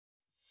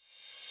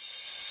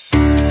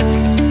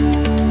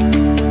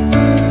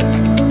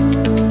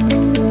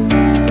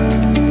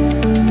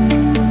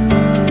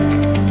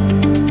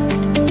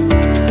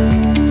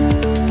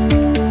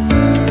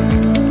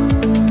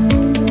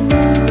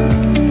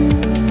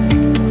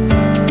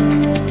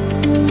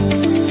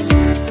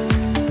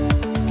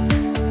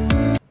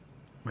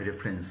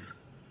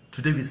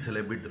Today we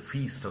celebrate the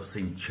feast of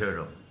St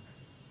Jerome,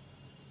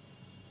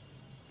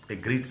 a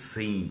great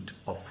saint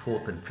of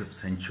 4th and 5th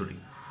century.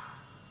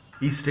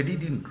 He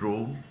studied in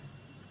Rome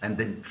and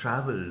then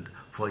traveled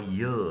for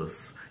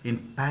years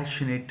in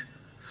passionate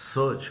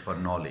search for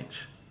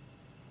knowledge.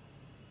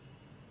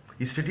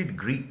 He studied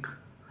Greek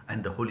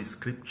and the Holy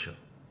Scripture,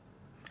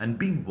 and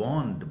being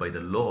warned by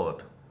the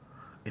Lord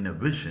in a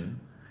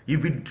vision, he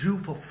withdrew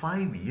for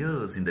 5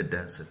 years in the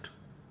desert,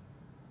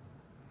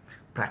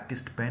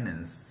 practiced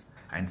penance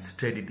and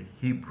studied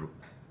Hebrew.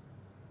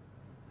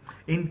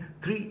 In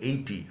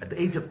 380, at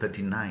the age of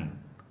 39,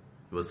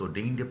 he was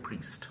ordained a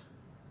priest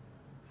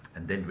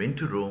and then went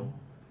to Rome.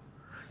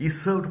 He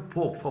served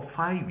Pope for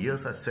 5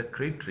 years as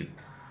secretary.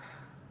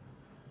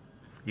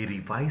 He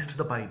revised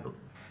the Bible,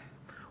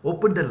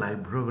 opened a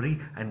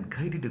library and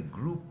guided a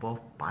group of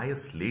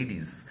pious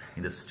ladies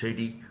in the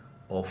study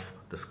of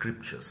the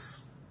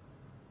scriptures.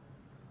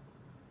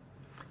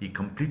 He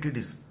completed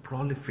his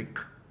prolific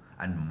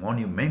and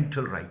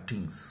monumental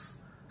writings,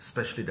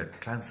 especially the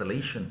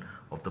translation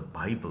of the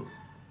Bible.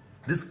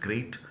 This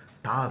great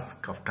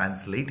task of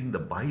translating the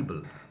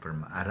Bible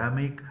from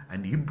Aramaic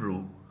and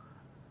Hebrew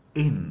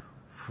in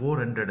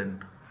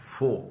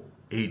 404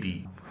 AD,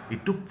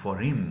 it took for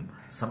him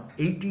some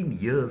 18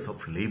 years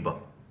of labor.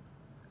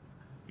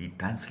 He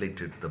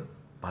translated the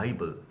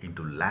Bible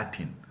into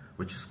Latin,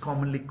 which is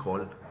commonly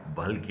called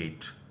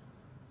Vulgate,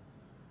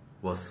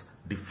 was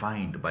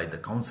defined by the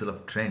Council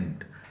of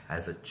Trent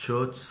as a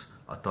church's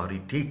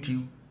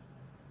authoritative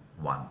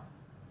one.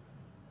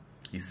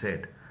 He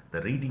said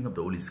the reading of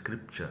the Holy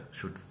Scripture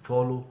should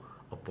follow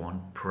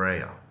upon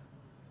prayer.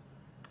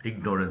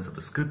 Ignorance of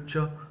the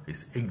Scripture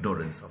is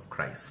ignorance of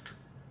Christ.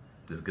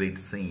 This great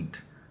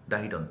saint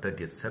died on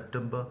 30th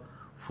September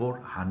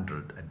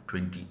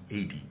 420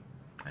 AD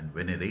and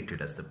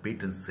venerated as the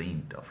patron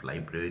saint of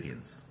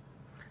librarians.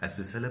 As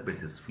we celebrate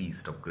this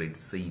feast of great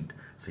saint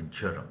St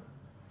Jerome,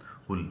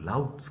 who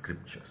loved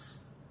scriptures,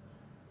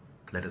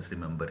 let us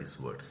remember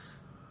his words.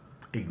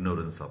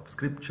 Ignorance of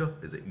Scripture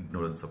is the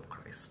ignorance of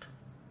Christ.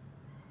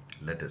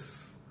 Let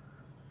us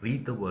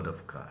read the Word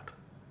of God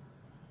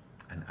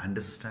and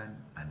understand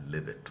and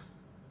live it.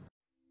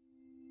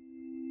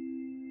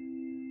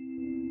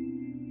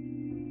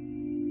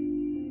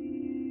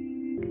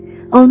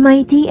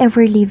 Almighty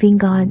ever-living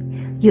God,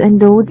 you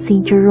endowed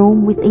St.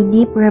 Jerome with a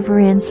deep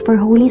reverence for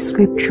Holy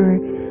Scripture,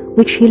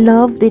 which he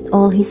loved with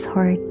all his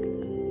heart.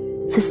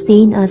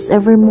 Sustain us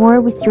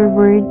evermore with your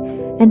word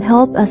and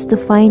help us to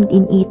find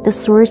in it the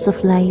source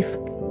of life.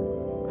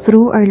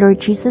 Through our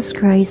Lord Jesus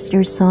Christ,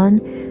 your Son,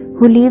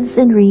 who lives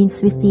and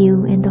reigns with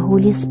you and the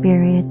Holy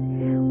Spirit,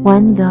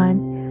 one God,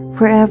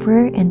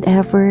 forever and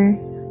ever.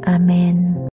 Amen.